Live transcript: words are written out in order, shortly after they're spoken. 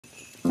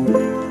What's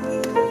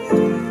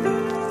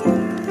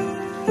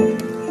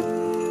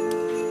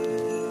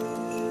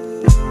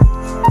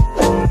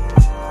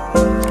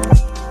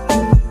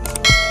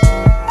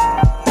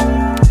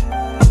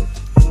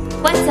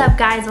up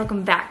guys,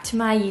 welcome back to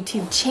my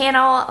YouTube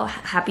channel. Oh,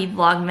 happy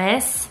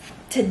Vlogmas.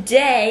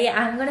 Today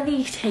I'm going to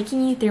be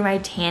taking you through my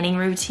tanning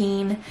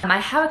routine. I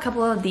have a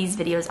couple of these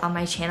videos on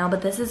my channel,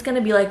 but this is going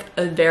to be like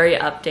a very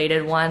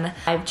updated one.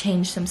 I've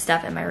changed some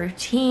stuff in my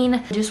routine.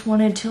 I just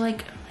wanted to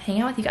like hang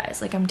out with you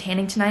guys. Like I'm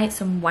tanning tonight,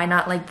 so why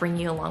not like bring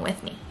you along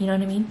with me? You know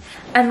what I mean?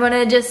 I'm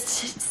gonna just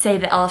say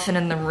the elephant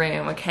in the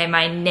room, okay?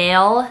 My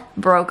nail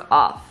broke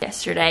off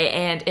yesterday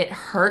and it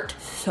hurt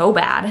so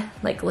bad.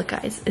 Like look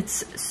guys,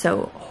 it's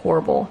so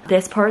horrible.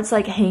 This part's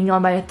like hanging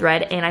on by a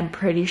thread and I'm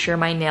pretty sure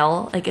my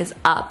nail like is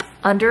up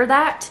under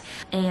that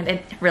and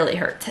it really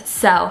hurt.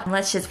 So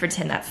let's just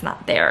pretend that's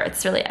not there.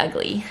 It's really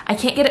ugly. I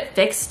can't get it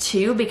fixed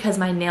too because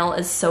my nail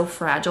is so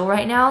fragile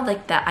right now,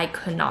 like that I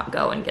could not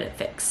go and get it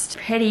fixed.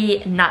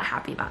 Pretty not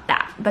happy about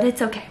that, but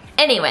it's okay.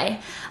 Anyway,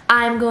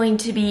 I'm going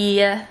to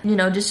be, you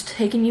know, just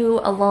taking you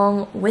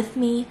along with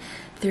me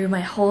through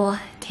my whole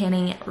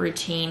tanning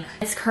routine.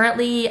 It's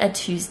currently a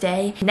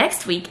Tuesday.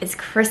 Next week is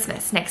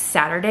Christmas, next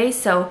Saturday,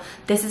 so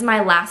this is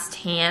my last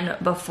tan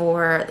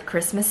before the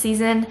Christmas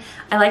season.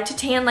 I like to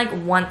tan like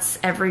once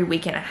every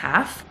week and a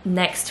half.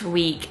 Next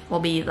week will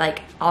be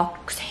like, I'll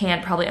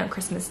tan probably on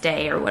Christmas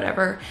Day or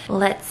whatever.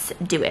 Let's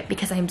do it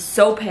because I'm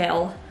so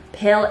pale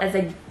as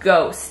a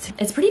ghost.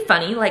 It's pretty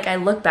funny, like I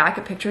look back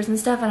at pictures and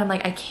stuff and I'm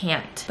like, I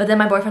can't. But then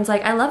my boyfriend's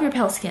like, I love your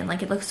pale skin,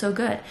 like it looks so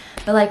good.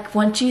 But like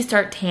once you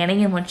start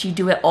tanning and once you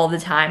do it all the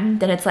time,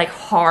 then it's like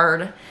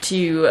hard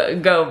to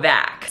go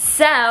back.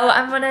 So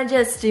I'm gonna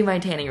just do my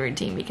tanning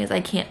routine because I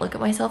can't look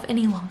at myself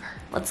any longer.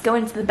 Let's go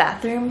into the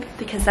bathroom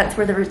because that's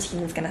where the routine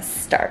is gonna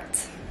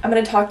start. I'm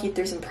gonna talk you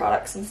through some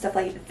products and stuff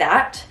like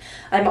that.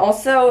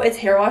 It's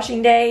hair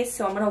washing day,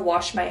 so I'm gonna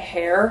wash my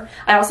hair.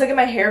 I also get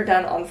my hair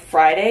done on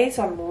Friday,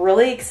 so I'm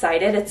really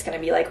excited. It's gonna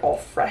be like all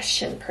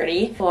fresh and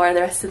pretty for the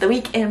rest of the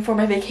week and for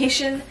my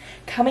vacation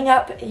coming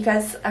up. You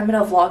guys, I'm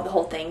gonna vlog the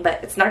whole thing,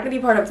 but it's not gonna be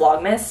part of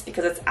Vlogmas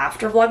because it's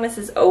after Vlogmas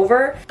is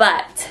over.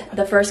 But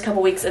the first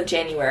couple weeks of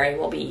January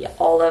will be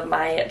all of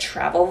my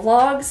travel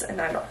vlogs, and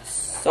I'm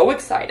so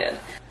excited.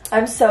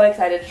 I'm so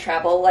excited to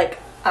travel. Like,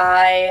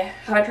 I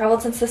haven't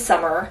traveled since the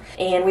summer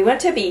and we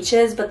went to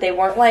beaches, but they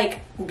weren't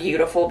like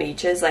beautiful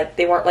beaches, like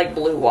they weren't like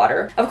blue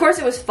water. Of course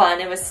it was fun,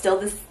 it was still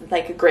this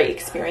like a great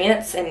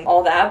experience and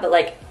all that, but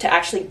like to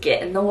actually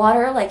get in the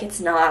water, like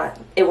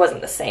it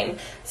wasn't the same.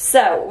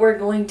 So we're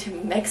going to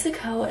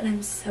Mexico and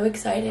I'm so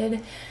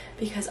excited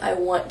because I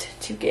want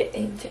to get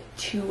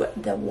into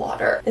the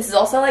water. This is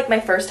also like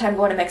my first time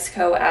going to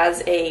Mexico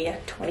as a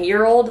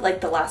 20-year-old. Like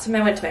the last time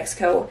I went to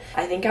Mexico,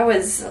 I think I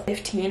was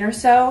 15 or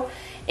so,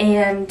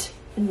 and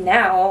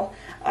now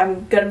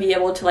I'm gonna be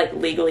able to like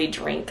legally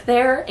drink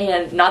there.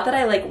 And not that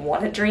I like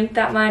want to drink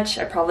that much,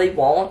 I probably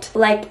won't.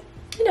 Like,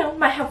 you know,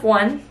 might have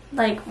one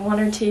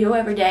or two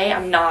every day.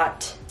 I'm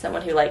not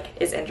someone who like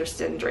is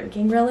interested in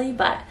drinking really,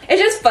 but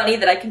it's just funny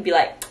that I can be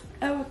like,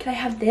 oh, can I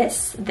have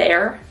this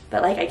there?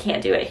 But like I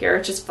can't do it here.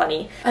 It's just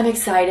funny. I'm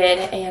excited,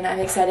 and I'm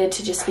excited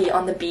to just be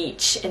on the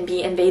beach and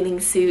be in bathing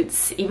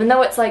suits, even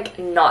though it's like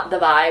not the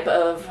vibe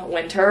of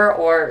winter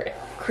or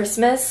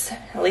Christmas.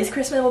 At least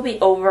Christmas will be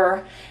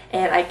over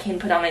and I can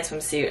put on my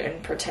swimsuit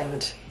and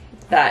pretend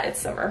that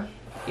it's summer,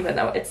 even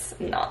though it's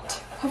not.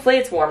 Hopefully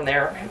it's warm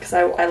there because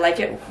I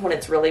like it when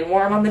it's really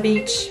warm on the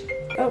beach.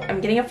 Oh,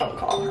 I'm getting a phone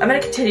call. I'm gonna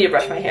continue to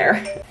brush my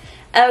hair.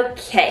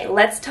 Okay,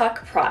 let's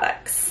talk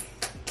products.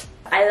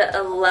 I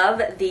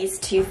love these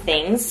two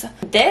things.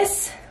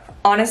 This,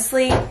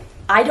 honestly,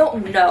 I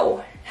don't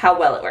know how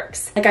well it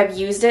works. Like I've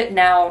used it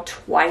now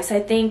twice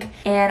I think,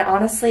 and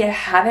honestly I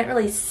haven't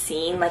really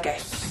seen like a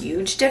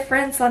huge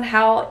difference on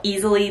how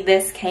easily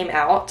this came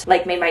out,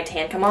 like made my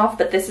tan come off.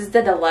 But this is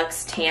the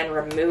Deluxe Tan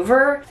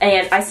Remover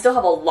and I still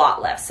have a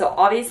lot left, so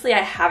obviously I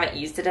haven't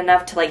used it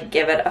enough to like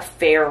give it a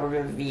fair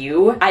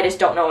review. I just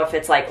don't know if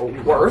it's like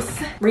worth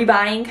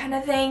rebuying kind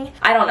of thing.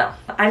 I don't know.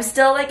 I'm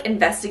still like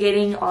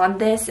investigating on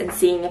this and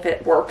seeing if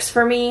it works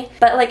for me,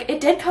 but like it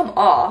did come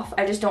off.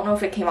 I just don't know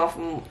if it came off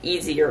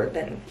easier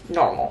than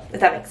normal,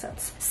 if that makes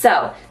sense.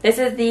 So this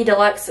is the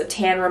Deluxe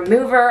Tan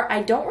Remover.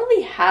 I don't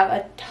really have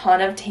a ton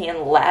of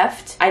tan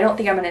left. I don't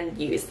think I'm gonna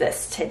use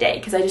this today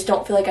because I just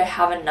don't feel like I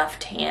have enough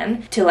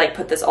tan to like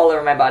put this all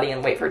over my body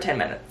and wait for 10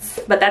 minutes.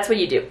 But that's what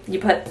you do. You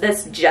put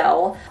this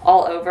gel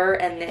all over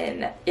and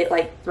then it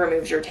like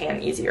removes your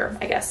tan easier,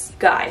 I guess.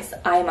 Guys,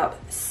 I'm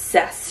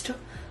obsessed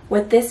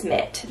with this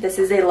mitt. This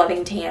is a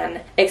Loving Tan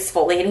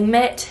exfoliating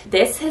mitt.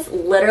 This has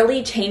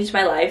literally changed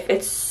my life.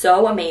 It's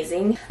so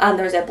amazing.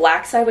 There's a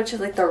black side, which is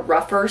like the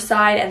rougher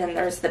side, and then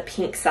there's the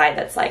pink side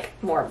that's like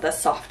more of the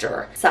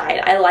softer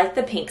side. I like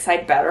the pink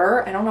side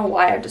better. I don't know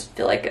why, I just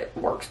feel like it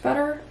works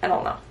better. I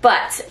don't know.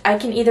 But I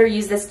can either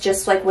use this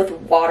just like with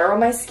water on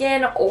my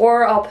skin,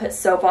 or I'll put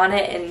soap on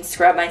it and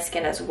scrub my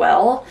skin as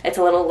well. It's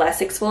a little less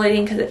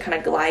exfoliating because it kind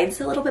of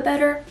glides a little bit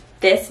better.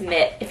 This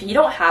mitt, if you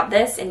don't have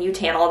this and you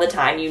tan all the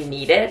time, you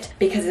need it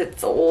because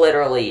it's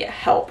literally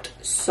helped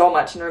so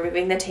much in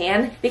removing the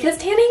tan. Because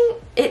tanning,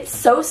 it's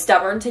so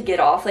stubborn to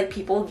get off. Like,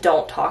 people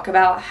don't talk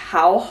about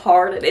how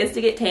hard it is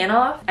to get tan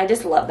off. I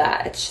just love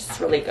that. It's just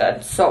really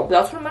good. So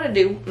that's what I'm gonna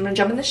do. I'm gonna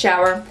jump in the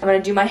shower. I'm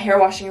gonna do my hair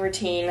washing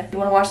routine. If you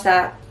wanna watch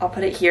that, I'll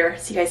put it here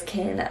so you guys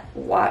can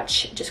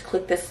watch. Just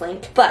click this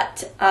link.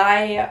 But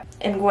I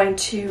am going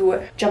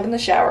to jump in the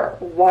shower,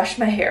 wash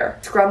my hair,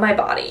 scrub my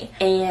body,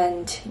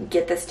 and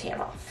get this tan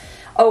off.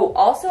 Oh,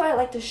 also I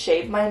like to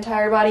shave my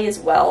entire body as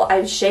well.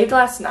 I shaved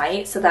last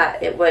night so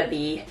that it would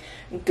be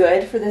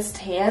good for this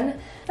tan.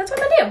 That's what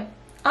I'm gonna do.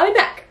 I'll be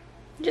back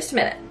in just a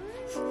minute.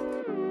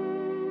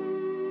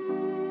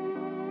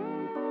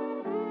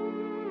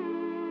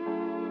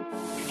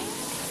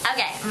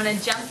 Okay, I'm gonna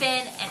jump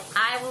in and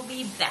I will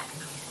be back.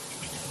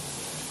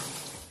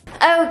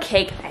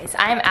 Okay guys,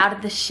 I'm out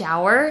of the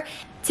shower.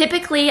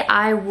 Typically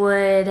I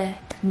would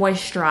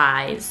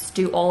moisturize,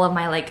 do all of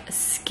my like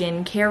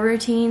skincare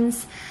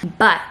routines,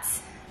 but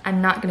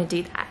I'm not gonna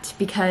do that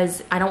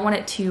because I don't want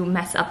it to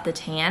mess up the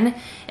tan.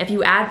 If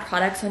you add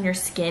products on your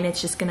skin,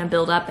 it's just gonna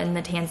build up and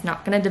the tan's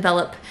not gonna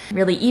develop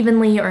really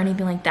evenly or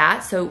anything like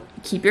that. So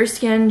keep your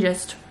skin,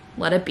 just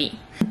let it be.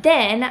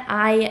 Then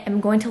I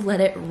am going to let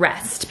it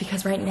rest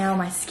because right now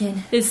my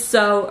skin is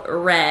so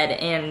red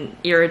and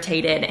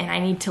irritated and I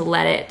need to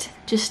let it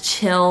just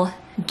chill,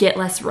 get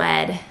less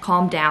red,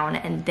 calm down,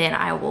 and then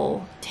I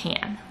will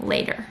tan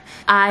later.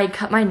 I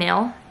cut my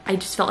nail. I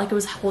just felt like it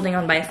was holding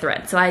on by a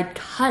thread. So I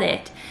cut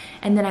it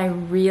and then I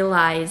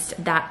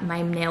realized that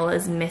my nail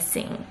is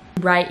missing.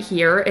 Right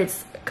here,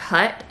 it's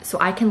cut, so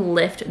I can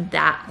lift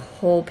that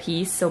whole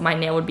piece so my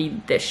nail would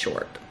be this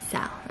short. So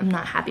I'm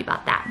not happy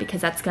about that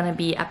because that's gonna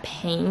be a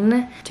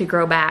pain to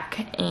grow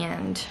back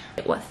and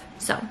get with.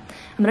 So I'm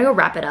gonna go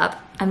wrap it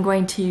up. I'm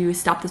going to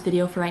stop this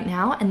video for right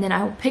now and then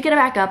I will pick it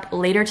back up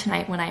later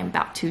tonight when I am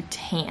about to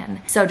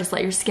tan. So just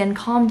let your skin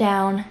calm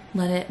down,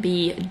 let it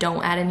be,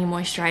 don't add any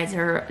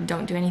moisturizer,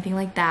 don't do anything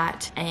like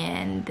that,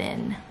 and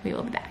then we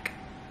will be back.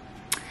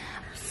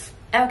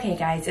 Okay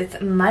guys, it's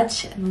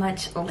much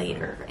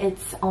later.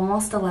 It's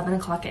almost 11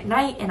 o'clock at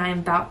night and I'm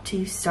about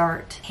to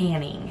start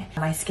tanning.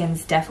 My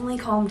skin's definitely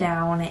calmed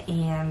down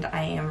and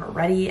I am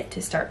ready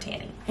to start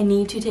tanning. I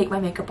need to take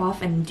my makeup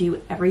off and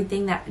do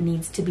everything that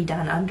needs to be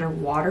done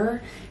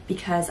underwater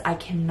because I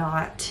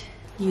cannot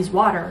use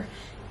water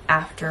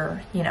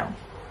after, you know,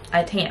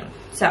 I tan.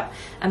 So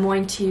I'm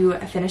going to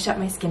finish up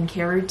my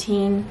skincare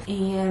routine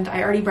and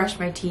I already brushed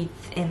my teeth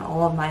and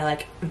all of my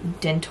like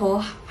dental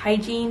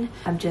hygiene.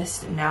 I'm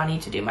just now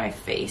need to do my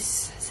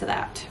face so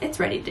that it's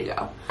ready to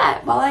go.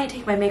 But while I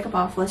take my makeup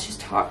off, let's just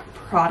talk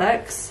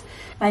products.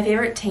 My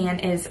favorite tan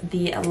is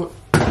the oh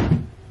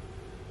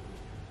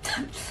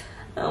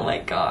my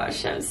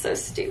gosh, I'm so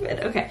stupid.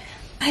 Okay.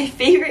 My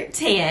favorite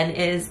tan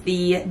is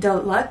the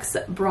Deluxe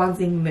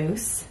Bronzing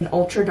Mousse in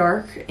Ultra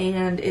Dark,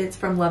 and it's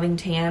from Loving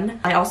Tan.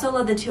 I also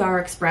love the 2 Hour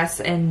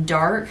Express in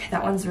Dark.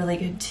 That one's really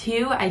good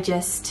too.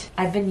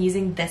 I've been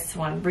using this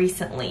one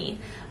recently.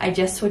 I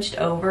just switched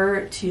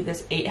over to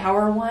this 8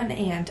 Hour one,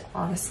 and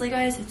honestly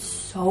guys, it's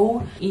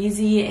so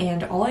easy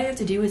and all I have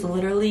to do is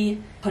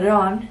literally put it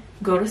on,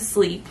 go to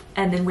sleep,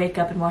 and then wake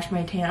up and wash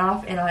my tan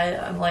off and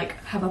I'm like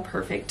have a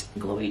perfect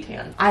glowy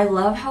tan. I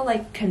love how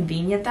like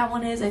convenient that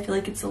one is. I feel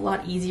like it's a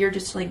lot easier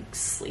just to like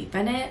sleep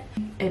in it.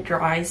 It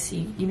dries so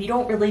you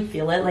don't really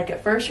feel it. Like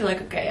at first you're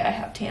like, okay, I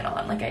have tan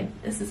on,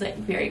 like this is like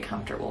very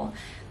comfortable,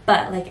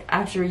 but like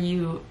after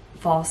you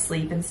fall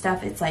asleep and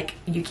stuff, it's like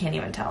you can't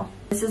even tell.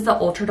 This is the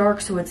Ultra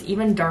Dark, so it's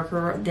even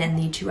darker than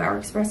the 2 Hour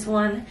Express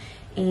one,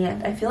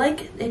 and I feel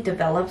like it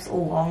develops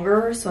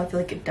longer, so I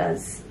feel like it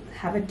does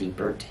have a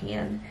deeper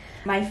tan.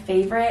 My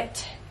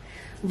favorite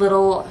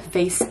little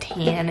face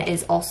tan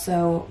is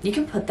also, you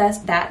can put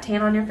that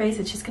tan on your face,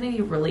 it's just gonna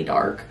be really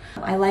dark.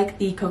 I like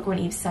the Coco &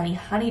 Eve Sunny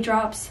Honey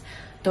Drops.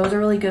 Those are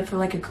really good for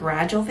like a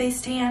gradual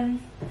face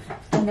tan.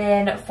 And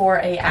then for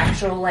a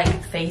actual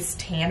like face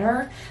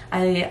tanner,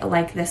 I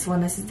like this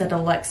one. This is the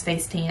Deluxe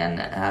Face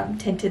Tan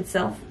Tinted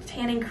Self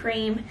Tanning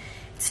Cream.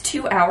 It's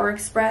 2 Hour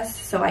Express,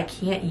 so I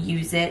can't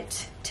use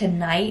it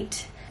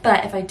tonight.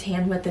 But if I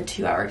tan with the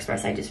 2 Hour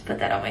Express, I just put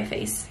that on my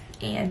face.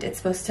 And it's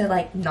supposed to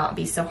like not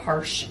be so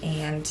harsh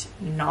and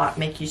not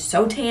make you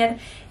so tan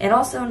and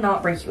also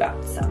not break you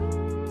out, so.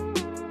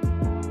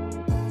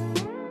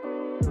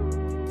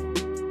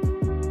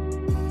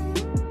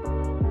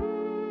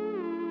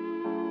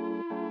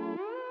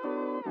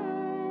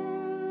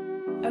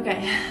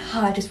 Okay,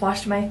 I just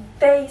washed my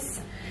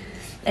face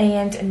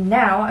and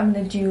now I'm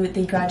gonna do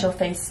the gradual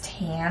face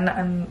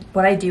tan.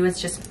 What I do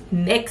is just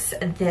mix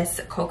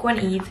this Coco &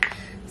 Eve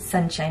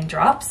Sunshine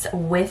Drops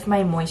with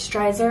my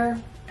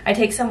moisturizer. I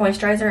take some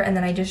moisturizer and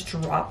then I just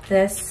drop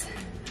this,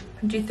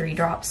 I do 3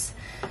 drops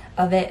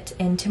of it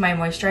into my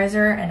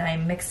moisturizer and I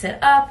mix it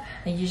up.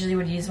 I usually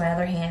would use my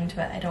other hand,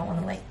 but I don't want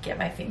to like get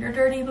my finger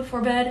dirty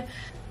before bed.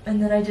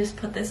 And then I just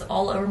put this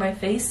all over my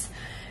face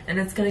and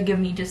it's gonna give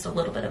me just a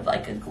little bit of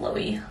like a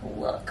glowy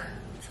look.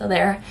 So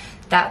there,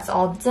 that's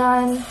all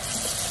done.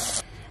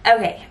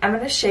 Okay, I'm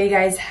gonna show you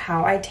guys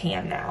how I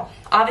tan now.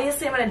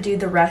 Obviously, I'm gonna do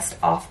the rest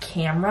off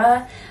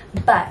camera,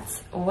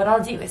 but what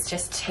I'll do is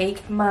just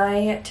take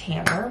my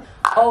tanner.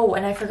 Oh,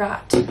 and I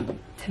forgot to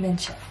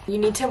mention, you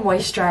need to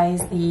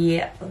moisturize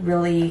the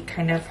really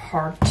kind of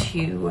hard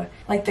to,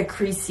 like the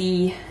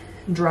creasy,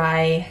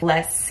 dry,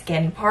 less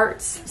skin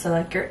parts. So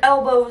like your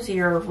elbows,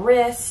 your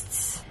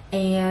wrists,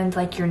 and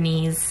like your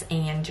knees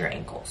and your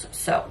ankles.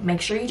 So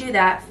make sure you do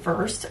that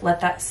first,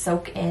 let that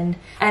soak in.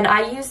 And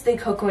I use the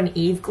Coco and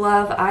Eve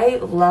glove. I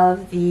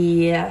love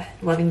the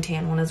Loving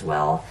Tan one as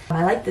well.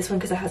 I like this one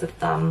because it has a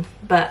thumb,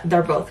 but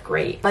they're both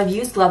great. I've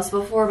used gloves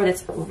before, but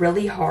it's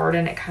really hard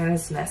and it kind of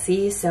is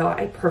messy, so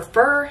I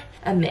prefer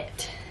a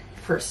mitt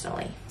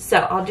personally. So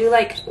I'll do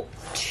like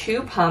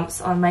 2 pumps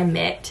on my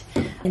mitt,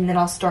 and then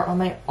I'll start on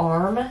my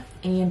arm,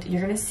 and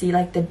you're gonna see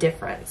like the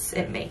difference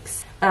it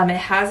makes. It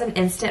has an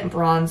instant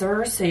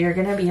bronzer, so you're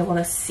gonna be able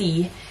to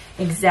see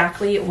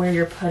exactly where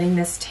you're putting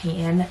this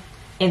tan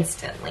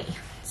instantly.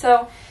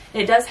 So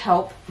it does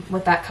help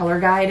with that color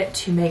guide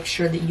to make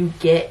sure that you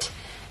get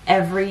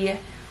every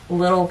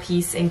little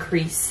piece and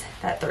crease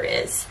that there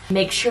is.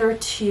 Make sure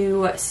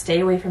to stay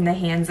away from the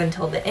hands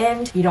until the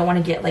end. You don't want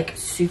to get like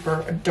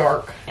super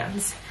dark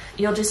hands.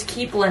 You'll just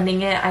keep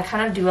blending it. I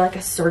kind of do like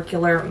a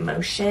circular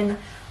motion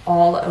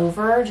all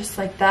over, just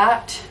like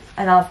that.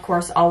 And of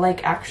course, I'll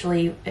like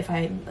actually, if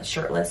I'm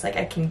shirtless, like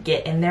I can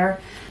get in there.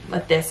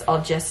 With this,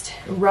 I'll just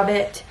rub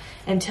it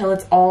until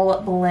it's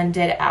all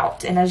blended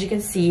out. And as you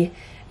can see,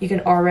 you can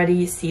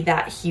already see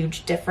that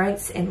huge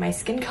difference in my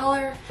skin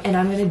color. And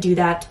I'm gonna do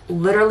that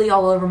literally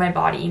all over my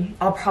body.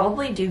 I'll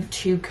probably do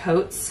 2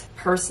 coats.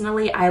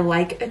 Personally, I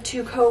like a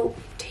 2-coat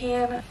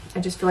tan. I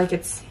just feel like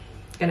it's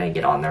gonna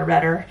get on there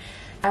better.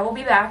 I will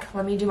be back.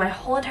 Let me do my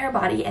whole entire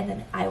body, and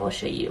then I will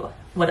show you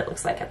what it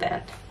looks like at the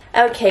end.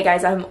 Okay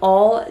guys, I'm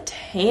all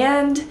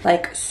tanned,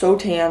 like so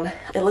tan.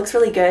 It looks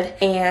really good,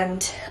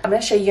 and I'm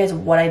gonna show you guys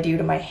what I do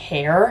to my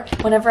hair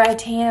whenever I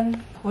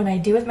tan. What I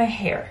do with my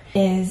hair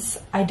is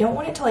I don't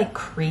want it to like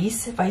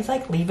crease. If I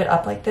like leave it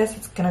up like this,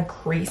 it's gonna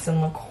crease and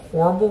look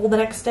horrible the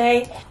next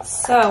day.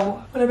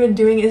 So what I've been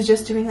doing is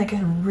just doing like a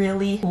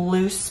really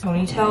loose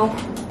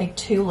ponytail, like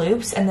 2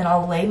 loops, and then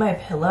I'll lay my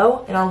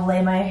pillow and I'll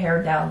lay my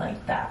hair down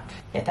like that,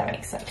 if that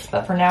makes sense.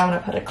 But for now, I'm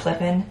gonna put a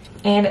clip in.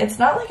 And it's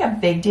not like a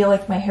big deal,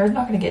 like my hair's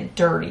not gonna get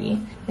dirty.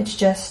 It's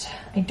just,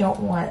 I don't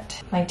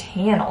want my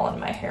tan all in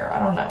my hair. I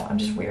don't know, I'm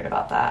just weird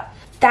about that.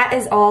 That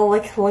is all,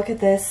 like look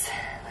at this.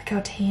 Look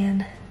how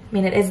tan. I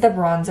mean, it is the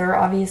bronzer,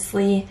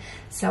 obviously.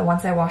 So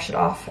once I wash it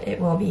off, it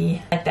will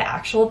be like the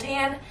actual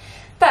tan.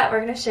 But we're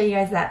gonna show you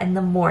guys that in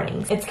the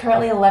morning. It's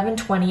currently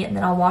 11:20, and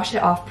then I'll wash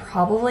it off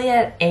probably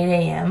at 8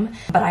 a.m.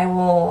 But I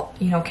will,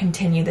 you know,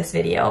 continue this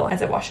video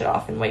as I wash it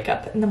off and wake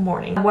up in the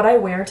morning. What I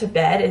wear to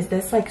bed is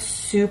this like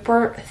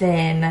super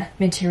thin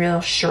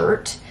material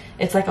shirt.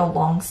 It's like a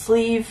long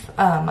sleeve.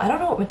 I don't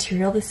know what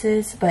material this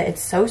is, but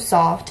it's so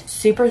soft,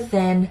 super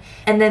thin.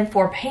 And then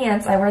for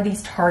pants, I wear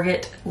these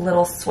Target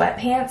little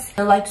sweatpants.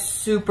 They're like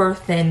super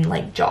thin,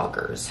 like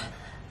joggers.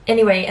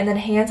 Anyway, and then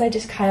hands, I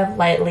just kind of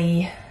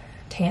lightly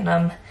tan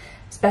them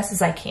as best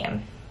as I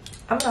can.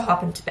 I'm gonna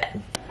hop into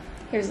bed.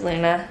 Here's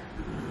Luna.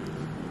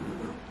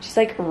 She's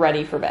like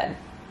ready for bed.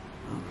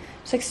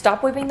 She's like,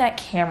 stop waving that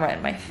camera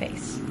in my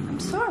face.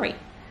 I'm sorry.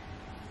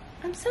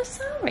 I'm so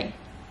sorry.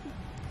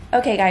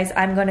 Okay guys,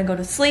 I'm gonna go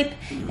to sleep,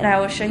 and I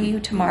will show you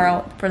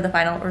tomorrow for the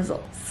final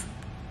results.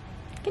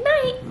 Good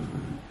night.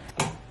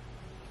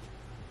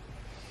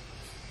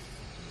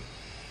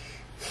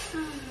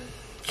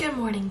 Good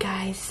morning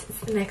guys, it's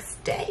the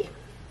next day.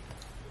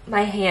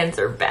 My hands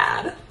are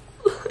bad.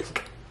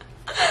 Look.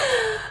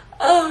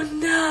 Oh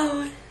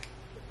no.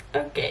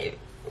 Okay,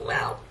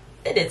 well,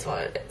 it is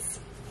what it is.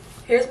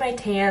 Here's my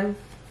tan.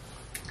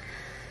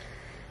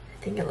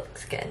 I think it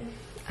looks good.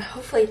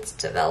 Hopefully it's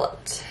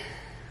developed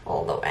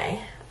all the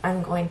way.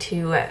 I'm going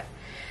to,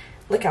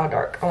 look how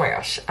dark. Oh my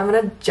gosh. I'm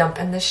gonna jump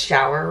in the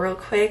shower real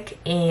quick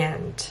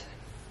and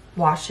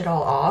wash it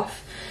all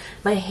off.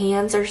 My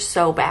hands are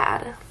so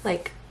bad.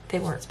 Like, they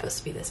weren't supposed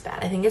to be this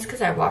bad. I think it's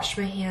because I washed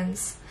my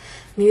hands.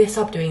 Maybe I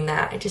stopped doing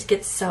that. I just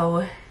get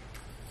so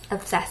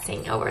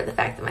obsessing over the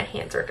fact that my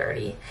hands are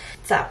dirty.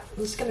 So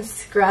I'm just gonna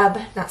scrub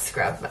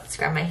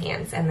my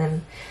hands, and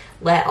then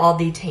let all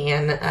the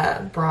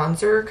tan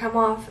bronzer come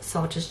off.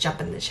 So I'll just jump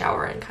in the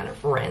shower and kind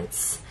of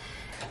rinse.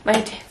 My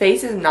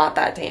face is not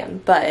that tan,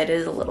 but it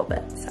is a little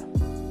bit, so.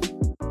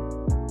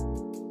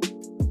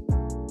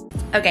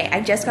 Okay,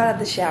 I just got out of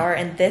the shower,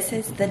 and this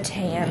is the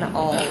tan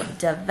all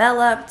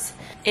developed.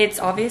 It's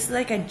obviously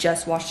like I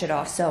just washed it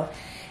off, so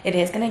it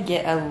is gonna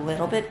get a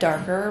little bit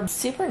darker.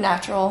 Super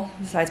natural,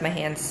 besides my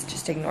hands,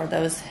 just ignore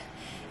those.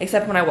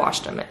 Except when I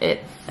washed them,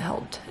 it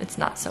helped. It's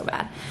not so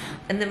bad.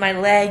 And then my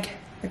leg,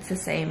 it's the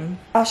same.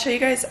 I'll show you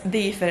guys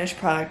the finished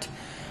product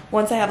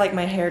once I have like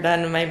my hair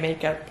done and my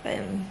makeup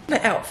and my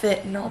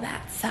outfit and all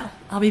that. So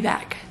I'll be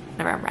back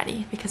whenever I'm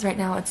ready, because right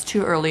now it's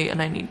too early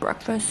and I need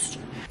breakfast.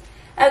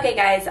 Okay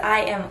guys, I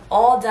am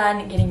all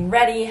done getting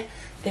ready.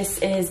 This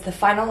is the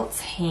final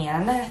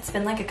tan. It's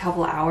been like a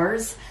couple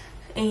hours,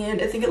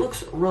 and I think it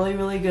looks really,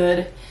 really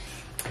good.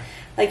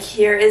 Like,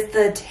 here is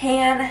the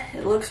tan.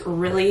 It looks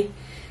really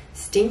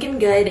stinking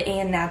good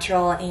and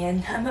natural,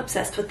 and I'm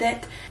obsessed with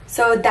it.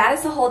 So that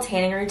is the whole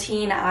tanning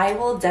routine. I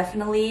will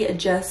definitely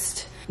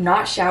just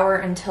not shower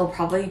until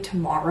probably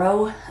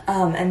tomorrow,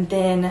 and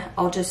then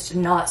I'll just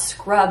not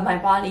scrub my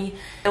body.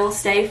 It will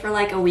stay for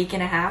like a week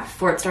and a half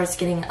before it starts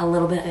getting a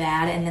little bit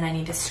bad, and then I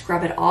need to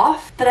scrub it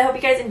off. But I hope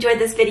you guys enjoyed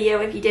this video.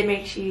 If you did,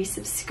 make sure you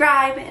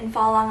subscribe and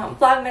follow along on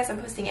Vlogmas.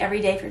 I'm posting every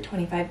day for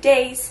 25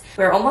 days.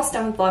 We're almost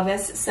done with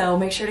Vlogmas, so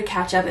make sure to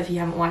catch up if you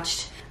haven't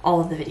watched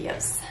all of the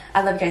videos.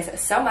 I love you guys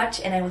so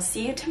much, and I will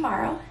see you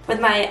tomorrow with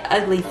my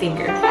ugly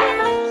finger.